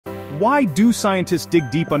why do scientists dig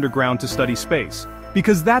deep underground to study space?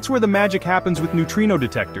 Because that's where the magic happens with neutrino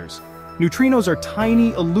detectors. Neutrinos are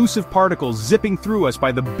tiny, elusive particles zipping through us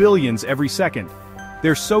by the billions every second.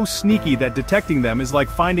 They're so sneaky that detecting them is like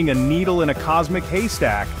finding a needle in a cosmic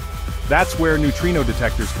haystack. That's where neutrino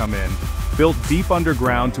detectors come in. Built deep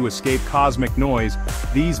underground to escape cosmic noise,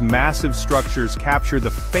 these massive structures capture the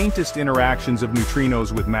faintest interactions of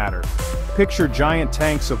neutrinos with matter. Picture giant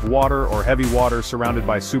tanks of water or heavy water surrounded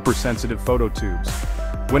by super-sensitive phototubes.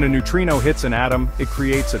 When a neutrino hits an atom, it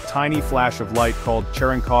creates a tiny flash of light called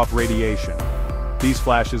Cherenkov radiation. These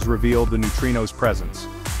flashes reveal the neutrino's presence.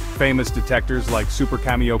 Famous detectors like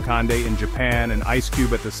Super-Kamiokande in Japan and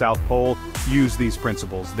IceCube at the South Pole use these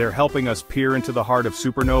principles. They're helping us peer into the heart of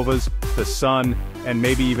supernovas, the sun, and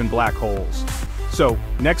maybe even black holes. So,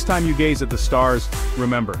 next time you gaze at the stars,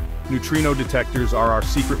 remember, neutrino detectors are our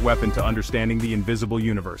secret weapon to understanding the invisible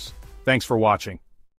universe. Thanks for watching.